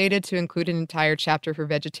was updated to include an entire chapter for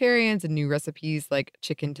vegetarians and new recipes like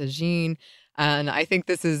chicken tagine. And I think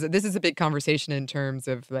this is a big conversation in terms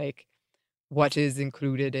of, like, what is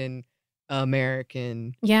included in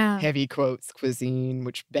American heavy quotes cuisine,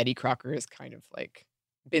 which Betty Crocker has kind of, like,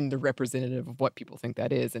 been the representative of what people think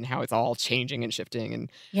that is and how it's all changing and shifting,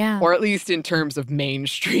 and or at least in terms of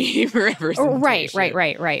mainstream representation.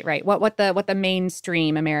 Right. What the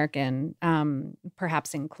mainstream American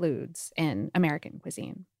perhaps includes in American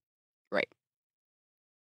cuisine. Right.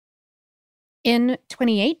 In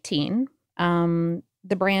 2018,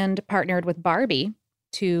 the brand partnered with Barbie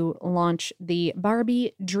to launch the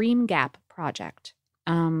Barbie Dream Gap Project,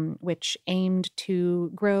 which aimed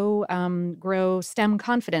to grow STEM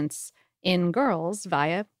confidence in girls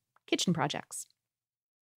via kitchen projects.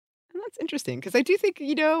 And that's interesting because I do think,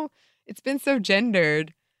 it's been so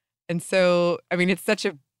gendered. And so, I mean, it's such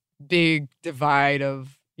a big divide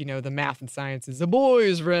of, the math and science is a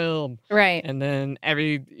boy's realm. Right. And then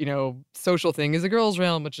every, social thing is a girl's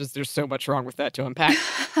realm, which is, there's so much wrong with that to unpack.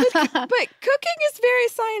 But cooking is very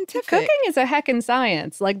scientific. Cooking is a heckin'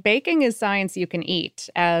 science. Like, baking is science you can eat,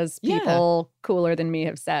 as people cooler than me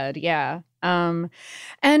have said. Yeah. And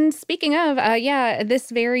speaking of, this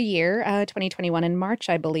very year, 2021 in March,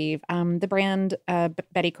 I believe, the brand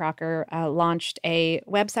Betty Crocker launched a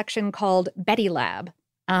web section called Betty Lab,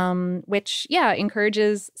 which,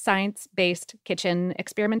 encourages science-based kitchen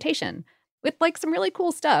experimentation with, like, some really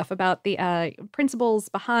cool stuff about the principles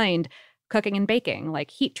behind cooking and baking, like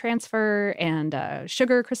heat transfer and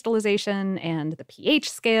sugar crystallization and the pH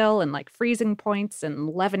scale and, like, freezing points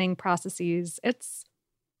and leavening processes. It's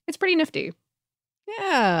pretty nifty.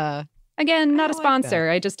 Yeah. Again, not a sponsor.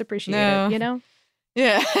 I just appreciate it,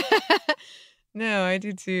 Yeah. No, I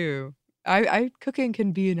do too. Cooking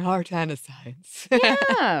can be an art and a science.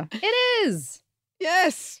 Yeah, it is.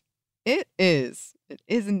 Yes, it is. It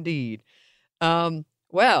is indeed.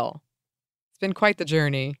 Well, it's been quite the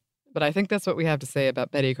journey, but I think that's what we have to say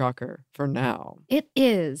about Betty Crocker for now. It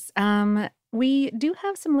is. We do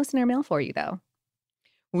have some listener mail for you, though.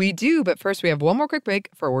 We do, but first we have one more quick break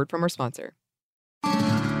for a word from our sponsor.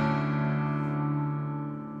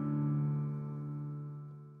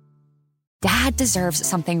 Dad deserves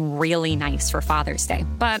something really nice for Father's Day,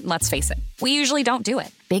 but let's face it, we usually don't do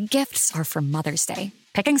it. Big gifts are for Mother's Day.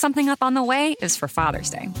 Picking something up on the way is for Father's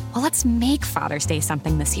Day. Well, let's make Father's Day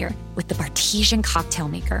something this year with the Bartesian Cocktail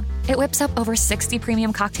Maker. It whips up over 60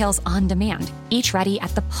 premium cocktails on demand, each ready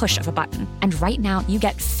at the push of a button. And right now, you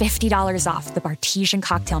get $50 off the Bartesian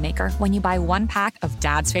Cocktail Maker when you buy one pack of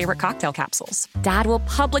Dad's favorite cocktail capsules. Dad will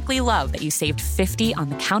publicly love that you saved $50 on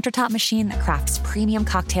the countertop machine that crafts premium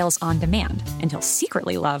cocktails on demand. And he'll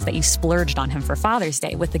secretly love that you splurged on him for Father's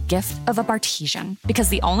Day with the gift of a Bartesian. Because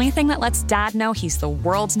the only thing that lets Dad know he's the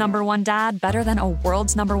world's number one dad better than a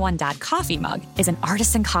world's number one dad coffee mug is an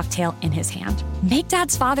artisan cocktail in his hand. Make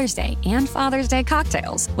Dad's Father's Day and Father's Day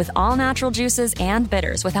cocktails with all natural juices and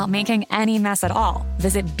bitters without making any mess at all.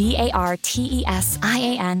 Visit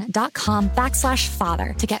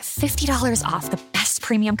BARTESIAN.com/father to get $50 off the best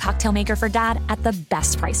premium cocktail maker for Dad at the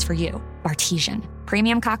best price for you. Bartesian.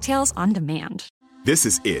 Premium cocktails on demand. This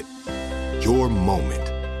is it. Your moment.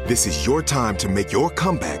 This is your time to make your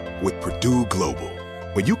comeback with Purdue Global.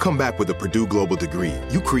 When you come back with a Purdue Global degree,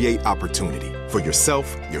 you create opportunity for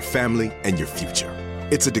yourself, your family, and your future.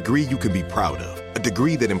 It's a degree you can be proud of, a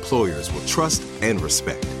degree that employers will trust and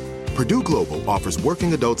respect. Purdue Global offers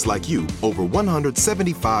working adults like you over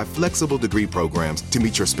 175 flexible degree programs to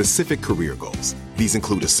meet your specific career goals. These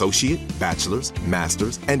include associate, bachelor's,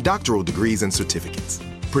 master's, and doctoral degrees and certificates.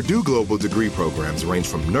 Purdue Global degree programs range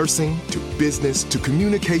from nursing to business to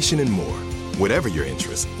communication and more. Whatever your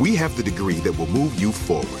interest, we have the degree that will move you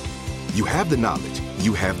forward. You have the knowledge,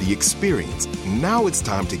 you have the experience. Now it's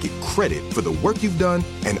time to get credit for the work you've done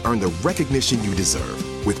and earn the recognition you deserve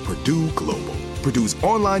with Purdue Global, Purdue's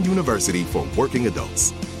online university for working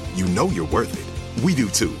adults. You know you're worth it. We do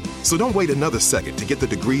too. So don't wait another second to get the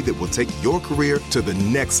degree that will take your career to the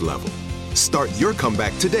next level. Start your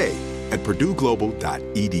comeback today at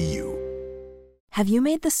purdueglobal.edu. Have you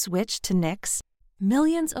made the switch to Knix?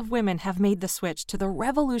 Millions of women have made the switch to the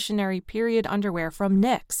revolutionary period underwear from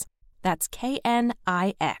Knix. That's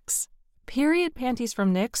Knix. Period panties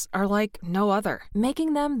from Knix are like no other,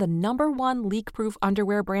 making them the #1 leak-proof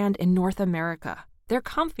underwear brand in North America. They're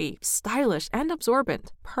comfy, stylish, and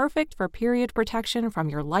absorbent, perfect for period protection from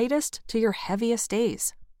your lightest to your heaviest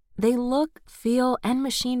days. They look, feel, and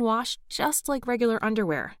machine wash just like regular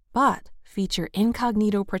underwear, but feature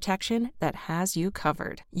incognito protection that has you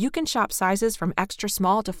covered. You can shop sizes from extra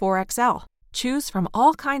small to 4XL. Choose from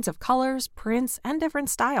all kinds of colors, prints, and different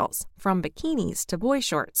styles, from bikinis to boy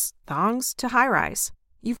shorts, thongs to high-rise.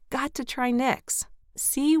 You've got to try Knix.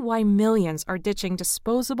 See why millions are ditching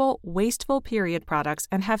disposable, wasteful period products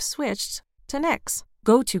and have switched to Knix.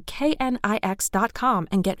 Go to knix.com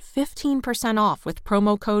and get 15% off with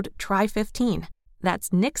promo code TRY15. That's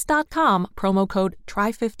Knix.com, promo code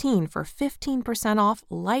TRY15 for 15% off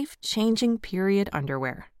life-changing period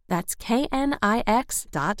underwear. That's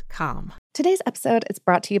knix.com. Today's episode is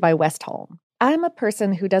brought to you by Westholme. I'm a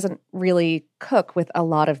person who doesn't really cook with a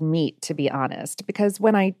lot of meat, to be honest, because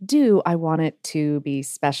when I do, I want it to be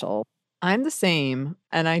special. I'm the same,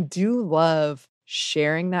 and I do love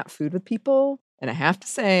sharing that food with people. And I have to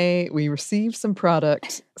say, we received some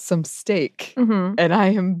product, some steak, and I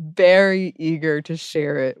am very eager to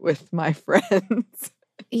share it with my friends.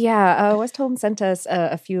 Yeah, Westholme sent us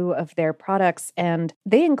a few of their products, and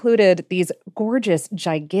they included these gorgeous,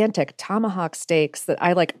 gigantic tomahawk steaks that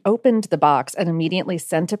I opened the box and immediately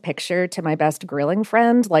sent a picture to my best grilling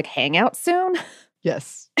friend, hang out soon.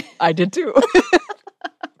 Yes, I did too.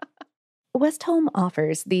 Westholme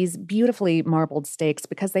offers these beautifully marbled steaks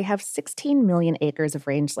because they have 16 million acres of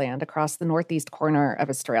rangeland across the northeast corner of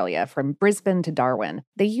Australia, from Brisbane to Darwin.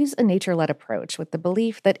 They use a nature-led approach with the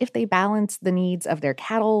belief that if they balance the needs of their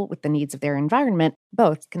cattle with the needs of their environment,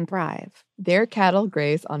 both can thrive. Their cattle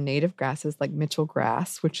graze on native grasses like Mitchell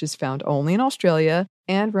grass, which is found only in Australia,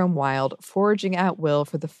 and roam wild, foraging at will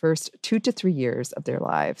for the first 2 to 3 years of their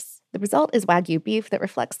lives. The result is Wagyu beef that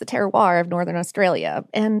reflects the terroir of Northern Australia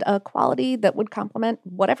and a quality that would complement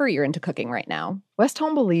whatever you're into cooking right now.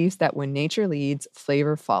 Westholme believes that when nature leads,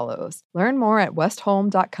 flavor follows. Learn more at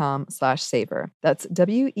westholme.com/savor. That's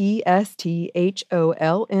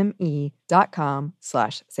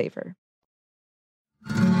WESTHOLME.com/savor.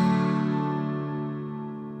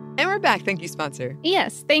 And we're back. Thank you, sponsor.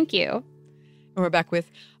 Yes, thank you. And we're back with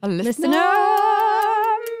a listener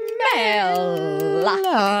mail.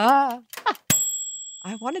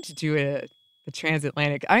 I wanted to do the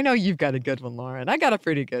transatlantic. I know you've got a good one, Lauren. I got a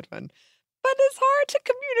pretty good one. But it's hard to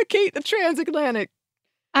communicate the transatlantic.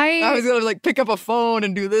 I was going to pick up a phone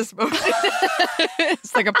and do this motion.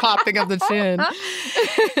 It's like a popping of the chin.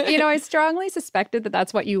 I strongly suspected that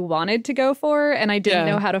that's what you wanted to go for, and I didn't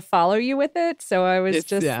know how to follow you with it. So I was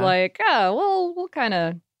we'll kind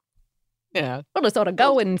of, we'll just sort of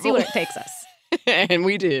go and see where it takes us. And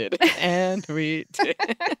we did. But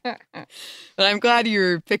I'm glad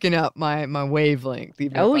you're picking up my wavelength.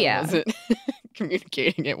 Even if I wasn't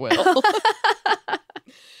communicating it well.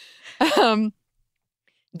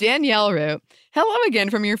 Danielle wrote, "Hello again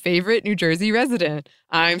from your favorite New Jersey resident.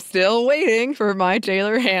 I'm still waiting for my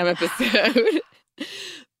Taylor Ham episode.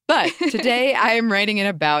 But today I am writing it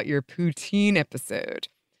about your poutine episode.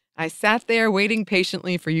 I sat there waiting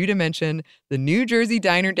patiently for you to mention the New Jersey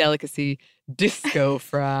diner delicacy, disco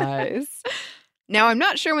fries. Now, I'm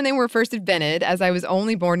not sure when they were first invented, as I was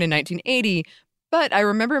only born in 1980, but I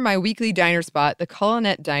remember my weekly diner spot, the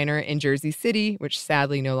Culinet Diner in Jersey City, which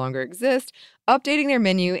sadly no longer exists, updating their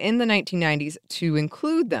menu in the 1990s to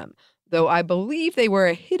include them, though I believe they were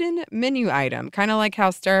a hidden menu item, kind of like how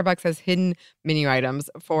Starbucks has hidden menu items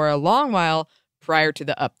for a long while prior to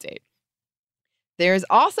the update. There's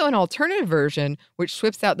also an alternative version which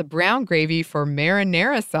swaps out the brown gravy for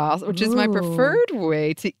marinara sauce, which is my preferred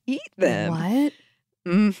way to eat them. What?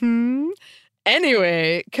 Mm-hmm.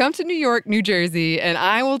 Anyway, come to New York, New Jersey, and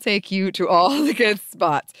I will take you to all the good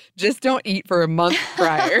spots. Just don't eat for a month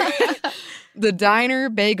prior. The diner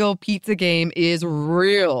bagel pizza game is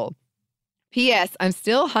real. P.S. I'm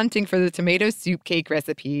still hunting for the tomato soup cake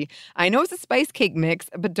recipe. I know it's a spice cake mix,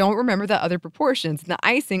 but don't remember the other proportions. And the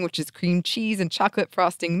icing, which is cream cheese and chocolate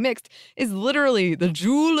frosting mixed, is literally the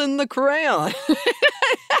jewel in the crayon.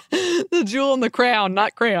 The jewel in the crown,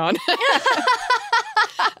 not crayon.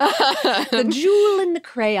 The jewel in the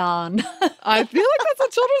crayon. I feel like that's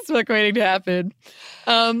a children's book waiting to happen.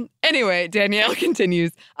 Anyway, Danielle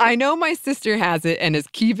continues, I know my sister has it and is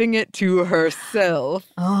keeping it to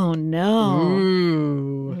herself. Oh, no.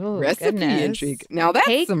 Ooh, recipe intrigue. Now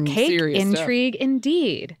that's some serious intrigue stuff.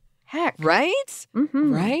 Indeed. Heck. Right?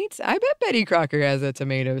 Mm-hmm. Right? I bet Betty Crocker has a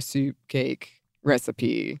tomato soup cake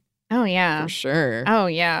recipe. Oh, yeah. For sure. Oh,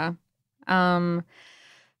 yeah. I'm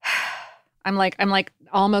like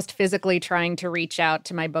almost physically trying to reach out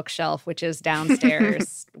to my bookshelf, which is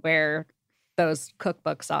downstairs where those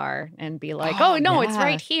cookbooks are, and be like, oh no, it's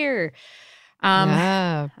right here. All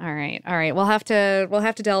right. We'll have to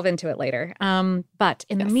delve into it later. But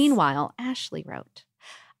in the meanwhile, Ashley wrote,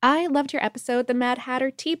 I loved your episode, The Mad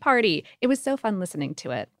Hatter Tea Party. It was so fun listening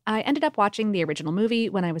to it. I ended up watching the original movie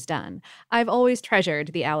when I was done. I've always treasured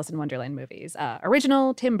the Alice in Wonderland movies,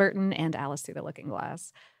 original, Tim Burton, and Alice Through the Looking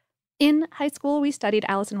Glass. In high school, we studied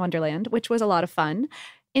Alice in Wonderland, which was a lot of fun.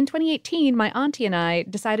 In 2018, my auntie and I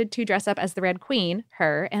decided to dress up as the Red Queen,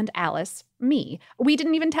 her, and Alice, me. We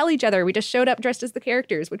didn't even tell each other. We just showed up dressed as the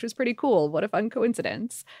characters, which was pretty cool. What a fun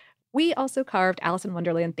coincidence. We also carved Alice in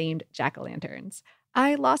Wonderland-themed jack-o'-lanterns.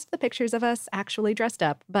 I lost the pictures of us actually dressed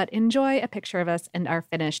up, but enjoy a picture of us and our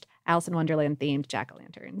finished Alice in Wonderland-themed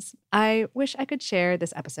jack-o'-lanterns. I wish I could share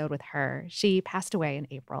this episode with her. She passed away in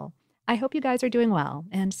April. I hope you guys are doing well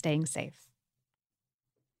and staying safe.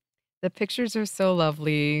 The pictures are so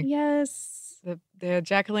lovely. Yes. The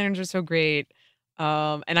jack-o'-lanterns are so great.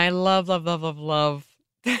 And I love that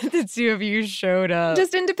the two of you showed up.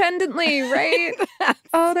 Just independently, right? That's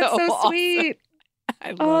so awesome. Sweet.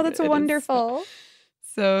 That's wonderful.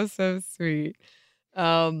 So sweet.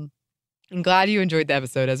 I'm glad you enjoyed the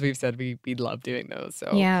episode. As we've said, we love doing those.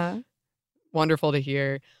 So yeah. Wonderful to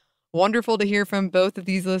hear. Wonderful to hear from both of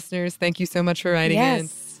these listeners. Thank you so much for writing in.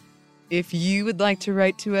 If you would like to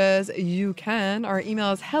write to us, you can. Our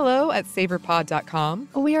email is hello@savorpod.com.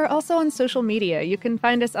 We are also on social media. You can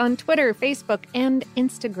find us on Twitter, Facebook, and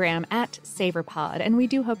Instagram @SavorPod, and we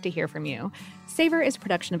do hope to hear from you. Savor is a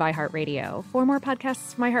production of iHeartRadio. For more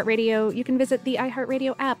podcasts from iHeartRadio, you can visit the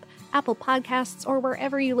iHeartRadio app, Apple Podcasts, or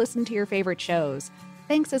wherever you listen to your favorite shows.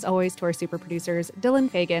 Thanks, as always, to our super producers,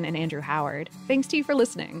 Dylan Fagan and Andrew Howard. Thanks to you for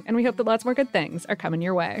listening, and we hope that lots more good things are coming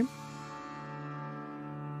your way.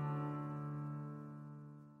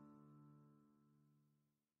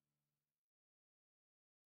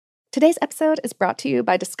 Today's episode is brought to you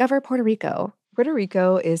by Discover Puerto Rico. Puerto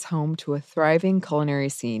Rico is home to a thriving culinary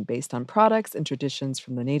scene based on products and traditions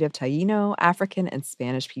from the native Taíno, African, and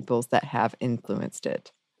Spanish peoples that have influenced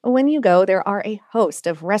it. When you go, there are a host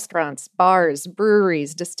of restaurants, bars,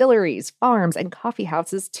 breweries, distilleries, farms, and coffee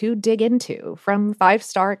houses to dig into, from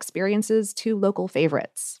five-star experiences to local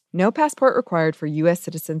favorites. No passport required for U.S.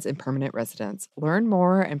 citizens and permanent residents. Learn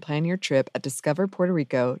more and plan your trip at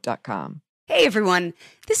discoverpuertorico.com. Hey everyone,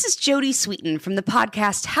 this is Jody Sweeten from the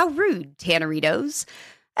podcast How Rude, Tanneritos.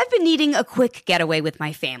 I've been needing a quick getaway with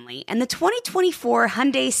my family, and the 2024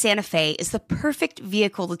 Hyundai Santa Fe is the perfect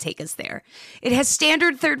vehicle to take us there. It has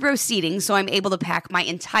standard third-row seating, so I'm able to pack my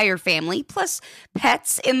entire family, plus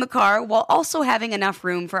pets, in the car, while also having enough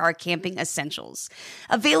room for our camping essentials.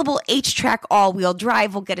 Available H-Track all-wheel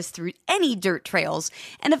drive will get us through any dirt trails,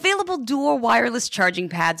 and available dual wireless charging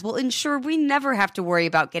pads will ensure we never have to worry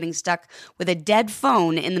about getting stuck with a dead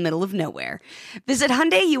phone in the middle of nowhere. Visit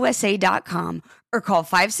HyundaiUSA.com or call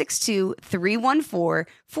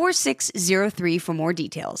 562-314-4603 for more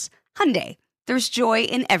details. Hyundai, there's joy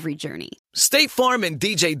in every journey. State Farm and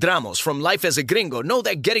DJ Dramos from Life as a Gringo know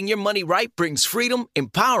that getting your money right brings freedom,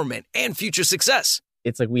 empowerment, and future success.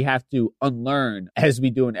 It's like we have to unlearn, as we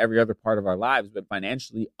do in every other part of our lives, but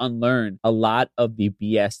financially unlearn a lot of the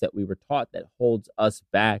BS that we were taught that holds us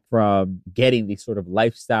back from getting the sort of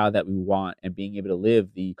lifestyle that we want and being able to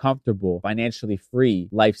live the comfortable, financially free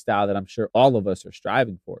lifestyle that I'm sure all of us are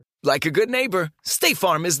striving for. Like a good neighbor, State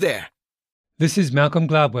Farm is there. This is Malcolm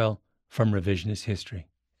Gladwell from Revisionist History.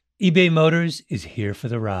 eBay Motors is here for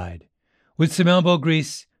the ride. With some elbow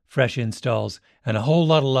grease, fresh installs, and a whole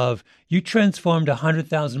lot of love, you transformed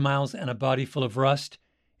 100,000 miles and a body full of rust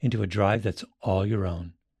into a drive that's all your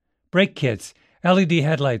own. Brake kits, LED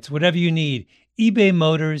headlights, whatever you need, eBay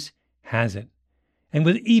Motors has it. And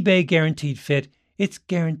with eBay Guaranteed Fit, it's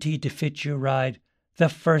guaranteed to fit your ride the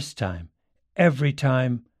first time, every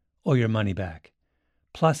time, or your money back.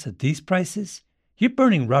 Plus, at these prices, you're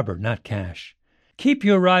burning rubber, not cash. Keep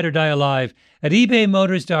your ride or die alive at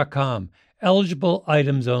ebaymotors.com. Eligible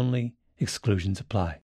items only. Exclusions apply.